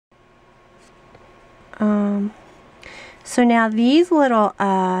So now these little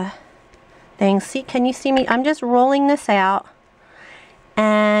things, see, can you see me? I'm just rolling this out,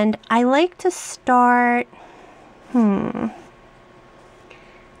 and I like to start, I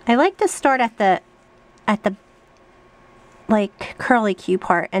like to start at the like curly Q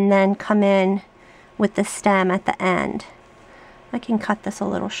part and then come in with the stem at the end. I can cut this a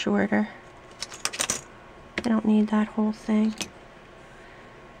little shorter. I don't need that whole thing.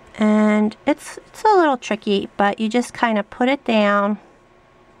 And it's a little tricky, but you just kind of put it down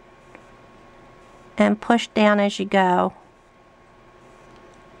and push down as you go.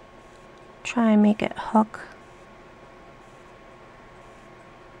 Try and make it hook.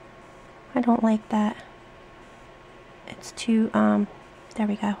 I don't like that. It's too, there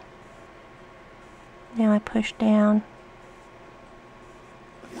we go. Now I push down.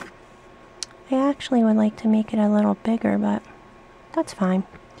 I actually would like to make it a little bigger, but that's fine.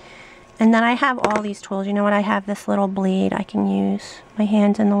 And then I have all these tools. You know what? I have this little blade I can use. My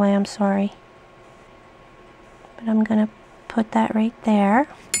hand's in the way, I'm sorry. But I'm going to put that right there.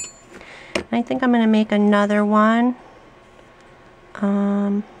 I think I'm going to make another one.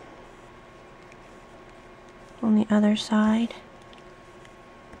 On the other side.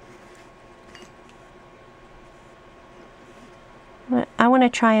 I want to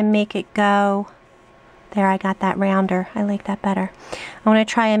try and make it go. There, I got that rounder. I like that better. I want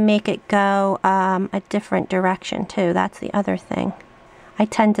to try and make it go a different direction too. That's the other thing. I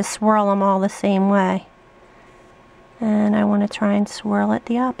tend to swirl them all the same way. And I want to try and swirl it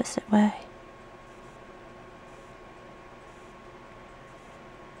the opposite way.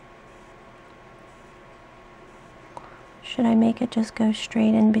 Should I make it just go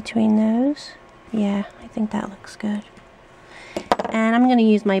straight in between those? Yeah, I think that looks good. And I'm going to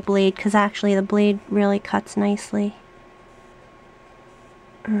use my blade because actually the blade really cuts nicely.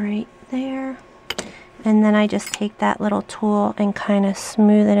 Right there. And then I just take that little tool and kind of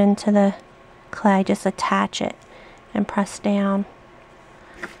smooth it into the clay. Just attach it and press down.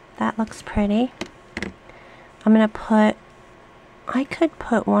 That looks pretty. I'm going to put, I could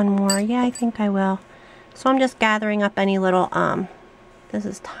put one more. Yeah, I think I will. So I'm just gathering up any little, this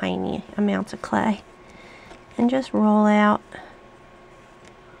is tiny amounts of clay. And just roll out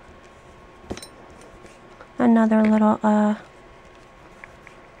another little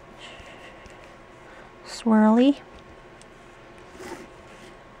swirly.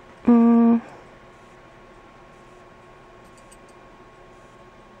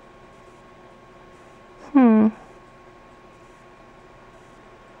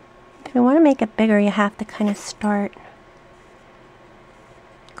 If you want to make it bigger, you have to kind of start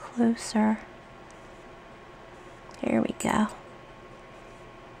closer. Here we go.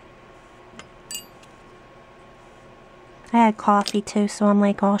 I had coffee too, so I'm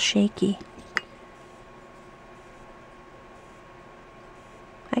like all shaky.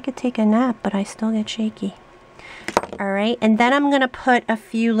 I could take a nap, but I still get shaky. Alright, and then I'm going to put a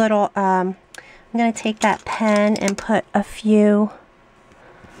few little, I'm going to take that pen and put a few,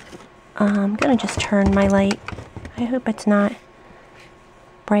 I'm going to just turn my light. I hope it's not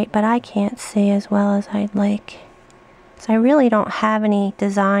bright, but I can't see as well as I'd like. So I really don't have any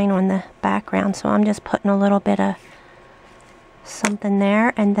design on the background, so I'm just putting a little bit of something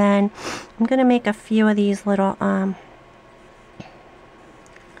there. And then I'm going to make a few of these little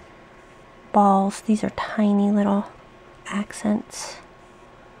balls. These are tiny little accents.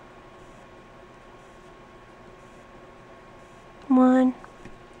 One.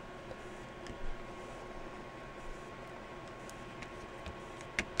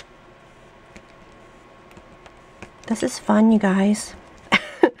 This is fun, you guys.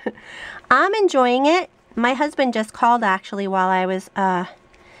 I'm enjoying it. My husband just called actually while I was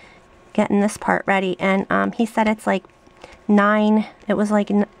getting this part ready, and he said it's like 9, it was like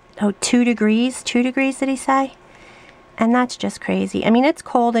 2 degrees. 2 degrees, did he say? And that's just crazy. I mean, it's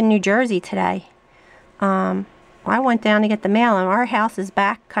cold in New Jersey today. I went down to get the mail, and our house is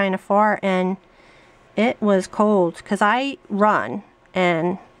back kind of far, and it was cold because I run,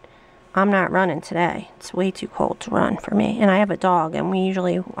 and I'm not running today. It's way too cold to run for me. And I have a dog, and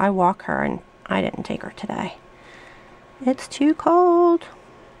I walk her, and I didn't take her today. It's too cold.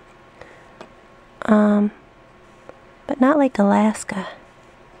 But not like Alaska.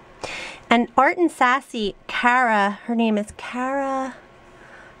 And Art and Sassy, Kara, her name is Kara.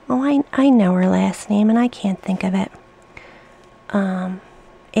 Oh, I know her last name, and I can't think of it.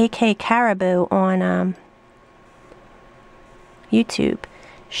 AK Caribou on YouTube.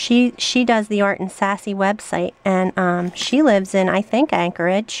 She does the Art and Sassy website, and she lives in, I think,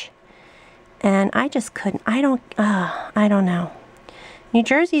 Anchorage. And I just couldn't, I don't know. New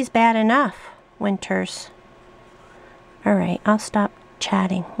Jersey's bad enough Winters. Alright, I'll stop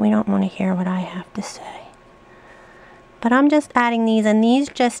chatting. We don't want to hear what I have to say. But I'm just adding these, and these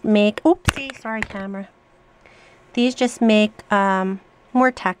just make, oopsie, sorry camera. These just make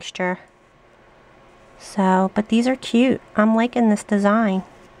more texture. So, but these are cute. I'm liking this design.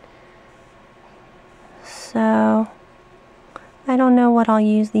 So, I don't know what I'll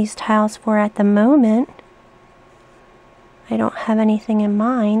use these tiles for at the moment. I don't have anything in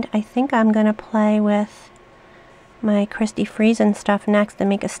mind. I think I'm going to play with my Christy Friesen stuff next and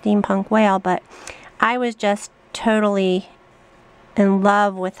make a steampunk whale, but I was just totally in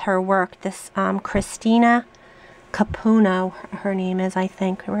love with her work. This Christina Capuno, her name is, I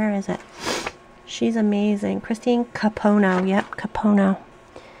think. Where is it? She's amazing. Christine Capuno. Yep, Capuno.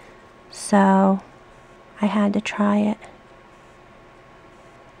 So, I had to try it.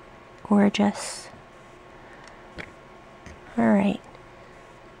 Gorgeous. Alright.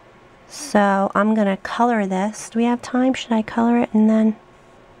 So, I'm going to color this. Do we have time? Should I color it and then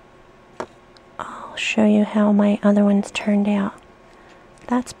I'll show you how my other ones turned out.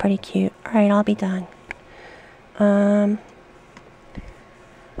 That's pretty cute. Alright, I'll be done.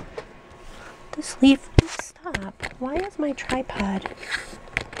 This leaf, stop. Why is my tripod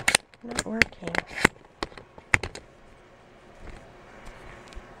not working?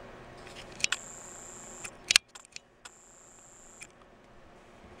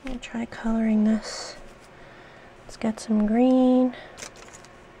 I'm going to try coloring this. Let's get some green.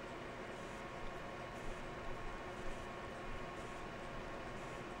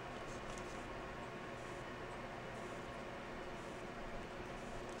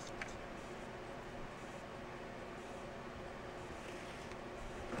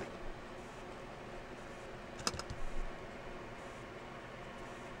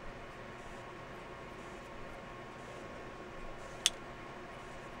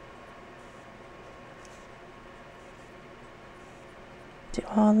 Do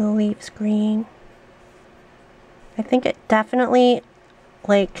all the leaves green. I think it definitely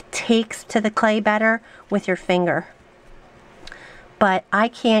like takes to the clay better with your finger. But I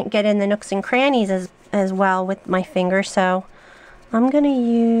can't get in the nooks and crannies as well with my finger, so I'm gonna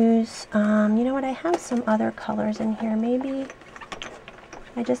use, you know what, I have some other colors in here. Maybe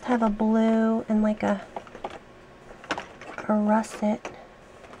I just have a blue and like a russet.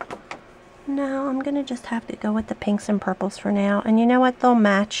 No, I'm gonna just have to go with the pinks and purples for now. And you know what? They'll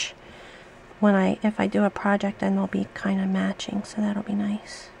match when if I do a project, and they'll be kind of matching, so that'll be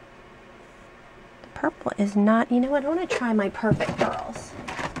nice. The purple is not, you know what? I want to try my Perfect Pearls.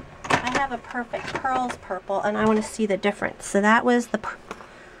 I have a Perfect Pearls purple, and I want to see the difference. So that was the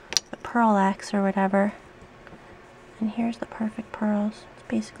Pearl X or whatever. And here's the Perfect Pearls. It's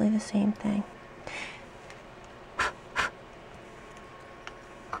basically the same thing.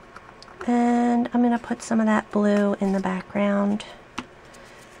 And I'm going to put some of that blue in the background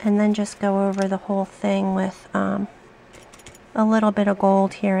and then just go over the whole thing with a little bit of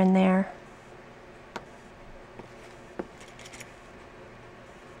gold here and there.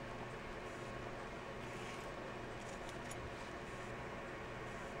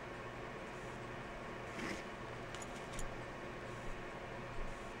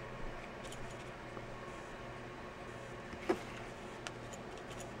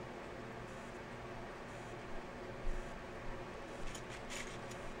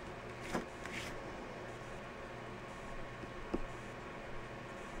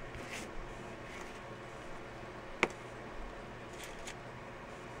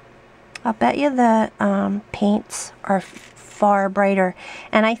 I'll bet you the paints are far brighter,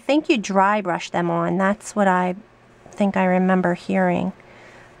 and I think you dry brush them on. That's what I think I remember hearing.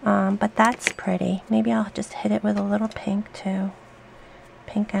 But that's pretty. Maybe I'll just hit it with a little pink too.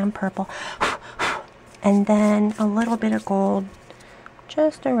 Pink and purple. And then a little bit of gold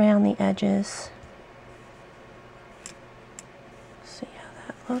just around the edges. See how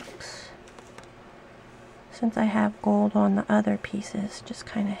that looks. Since I have gold on the other pieces, just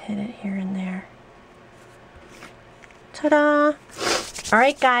kind of hit it here and there. Ta-da!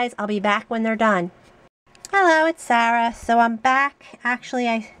 Alright guys, I'll be back when they're done. Hello, it's Sarah. So I'm back. Actually,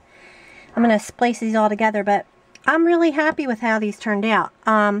 I'm going to splice these all together, but I'm really happy with how these turned out.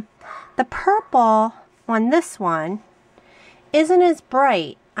 The purple on this one isn't as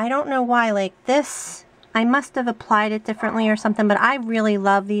bright. I don't know why. Like this, I must have applied it differently or something, but I really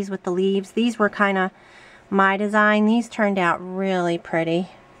love these with the leaves. These were kind of my design. These turned out really pretty.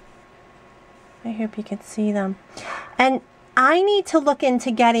 I hope you can see them. And I need to look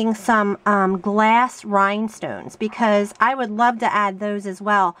into getting some glass rhinestones, because I would love to add those as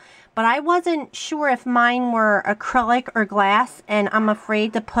well. But I wasn't sure if mine were acrylic or glass, and I'm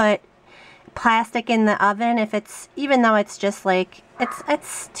afraid to put plastic in the oven, if it's, even though it's just like,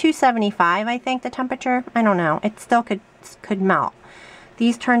 it's 275, I think, the temperature. I don't know. It still could melt.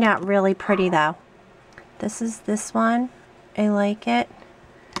 These turned out really pretty though. This is this one. I like it.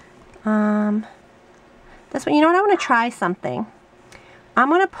 This one, you know what? I want to try something. I'm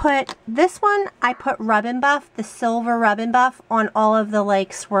going to put, this one, I put Rub and Buff, the silver Rub and Buff, on all of the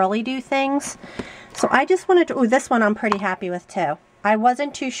like swirly-do things. So I just wanted to, oh, this one I'm pretty happy with too. I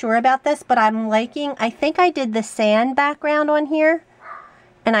wasn't too sure about this, but I'm liking, I think I did the sand background on here.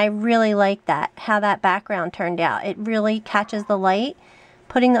 And I really like that, how that background turned out. It really catches the light.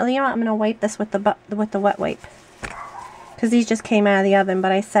 Putting the, you know what, I'm going to wipe this with the wet wipe. Because these just came out of the oven,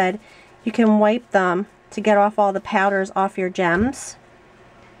 but I said you can wipe them to get off all the powders off your gems.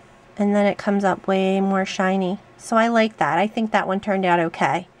 And then it comes up way more shiny. So I like that. I think that one turned out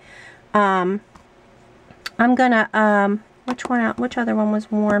okay. I'm gonna, which other one was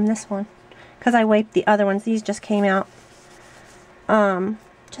warm? This one. Because I wiped the other ones. These just came out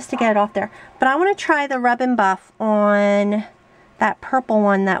just to get it off there. But I want to try the Rub and Buff on that purple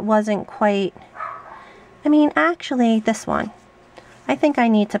one that wasn't quite, I mean, actually, this one. I think I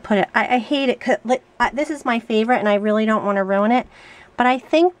need to put it, I hate it. This is my favorite and I really don't want to ruin it. But I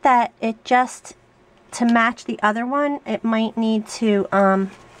think that it just, to match the other one, it might need to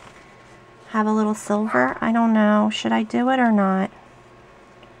have a little silver. I don't know. Should I do it or not?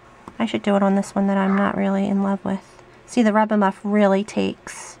 I should do it on this one that I'm not really in love with. See, the Rub and Buff really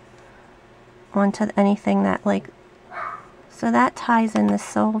takes onto anything that, like, so that ties in the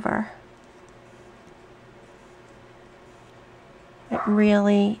silver. It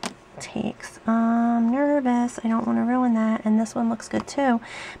really takes. I'm nervous. I don't want to ruin that. And this one looks good too.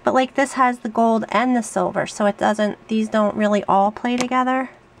 But like this has the gold and the silver, so it doesn't, these don't really all play together.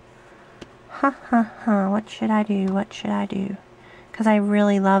 What should I do? What should I do? Because I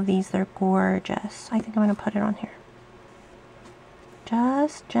really love these. They're gorgeous. I think I'm going to put it on here.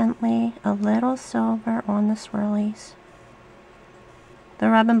 Just gently, a little silver on the swirlies. The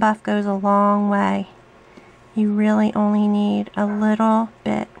Rub and Buff goes a long way. You really only need a little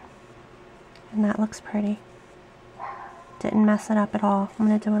bit. And that looks pretty. Didn't mess it up at all. I'm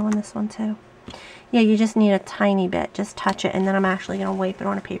going to do it on this one too. Yeah, you just need a tiny bit. Just touch it, and then I'm actually going to wipe it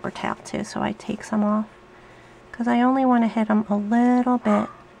on a paper towel too, so I take some off. Because I only want to hit them a little bit.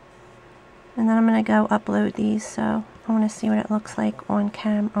 And then I'm going to go upload these, so I want to see what it looks like on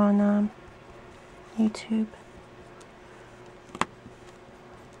YouTube.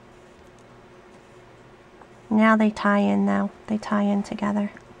 Now they tie in though. They tie in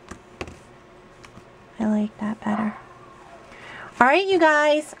together. I like that better. Alright, you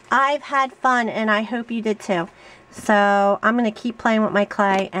guys, I've had fun and I hope you did too. So I'm going to keep playing with my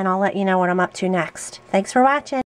clay and I'll let you know what I'm up to next. Thanks for watching.